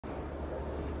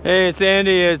Hey, it's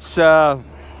Andy. It's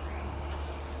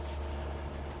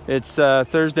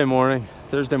Thursday morning,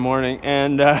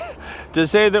 and to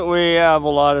say that we have a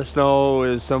lot of snow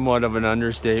is somewhat of an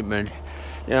understatement.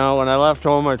 You know, when I left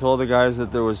home, I told the guys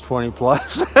that there was 20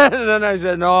 plus, and then I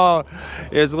said, no,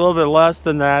 it's a little bit less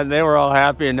than that, and they were all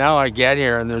happy, and now I get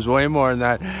here, and there's way more than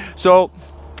that. So,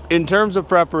 in terms of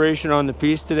preparation on the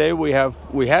piste today, we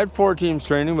had 4 teams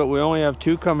training, but we only have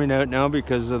 2 coming out now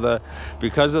because of the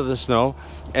snow,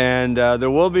 and there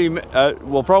will be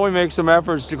we'll probably make some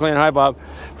efforts to clean. Hi, Bob.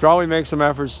 Probably make some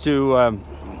efforts to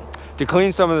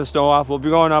clean some of the snow off. We'll be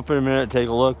going up in a minute to take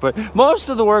a look, but most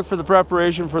of the work for the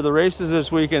preparation for the races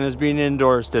this weekend is being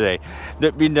indoors today,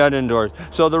 being done indoors.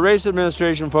 So the race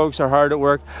administration folks are hard at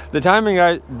work. The timing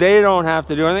guys, they don't have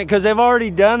to do anything because they've already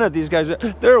done it. These guys,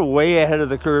 they're way ahead of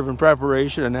the curve in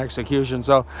preparation and execution.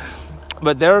 So,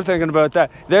 but they're thinking about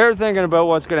that. They're thinking about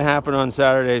what's going to happen on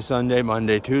Saturday, Sunday,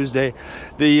 Monday, Tuesday.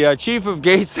 The chief of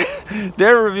gates,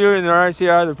 they're reviewing their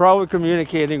ICR. They're probably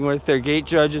communicating with their gate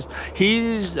judges.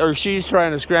 He's or she's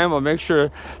trying to scramble, make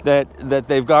sure that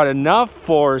they've got enough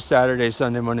for Saturday,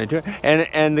 Sunday, Monday, Tuesday.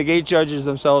 And the gate judges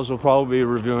themselves will probably be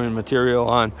reviewing material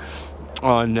on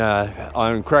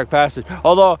correct passage.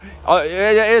 Although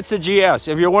it's a GS.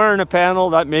 If you're wearing a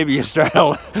panel, that may be a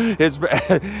straddle. It's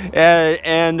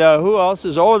and who else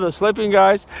is? Oh, the slipping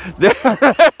guys,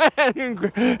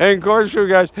 and corkscrew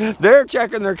guys. They're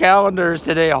checking their calendars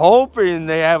today, hoping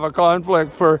they have a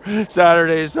conflict for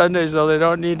Saturday, Sunday, so they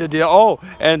don't need to deal. Oh,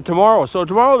 and tomorrow. So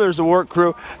tomorrow there's a work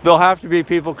crew. There'll have to be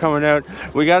people coming out.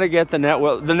 We got to get the net.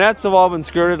 Well, the nets have all been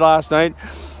skirted last night.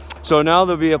 So now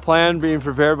there'll be a plan being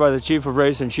prepared by the chief of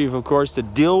race and chief of course to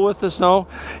deal with the snow.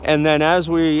 And then as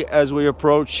we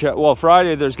approach, well,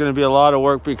 Friday there's going to be a lot of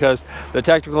work because the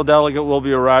technical delegate will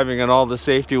be arriving and all the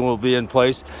safety will be in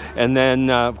place. And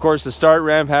then of course the start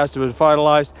ramp has to be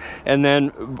finalized. And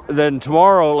then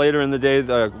tomorrow later in the day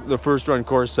the first run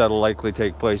course set will likely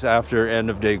take place after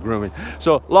end of day grooming.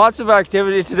 So lots of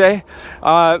activity today.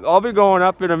 I'll be going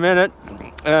up in a minute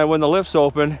when the lift's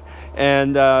open,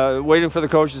 and waiting for the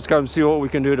coaches to come see what we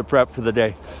can do to prep for the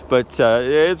day. But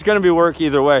it's going to be work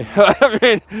either way. I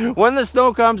mean, when the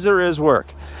snow comes, there is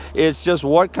work. It's just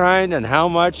what kind and how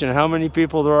much and how many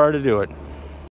people there are to do it.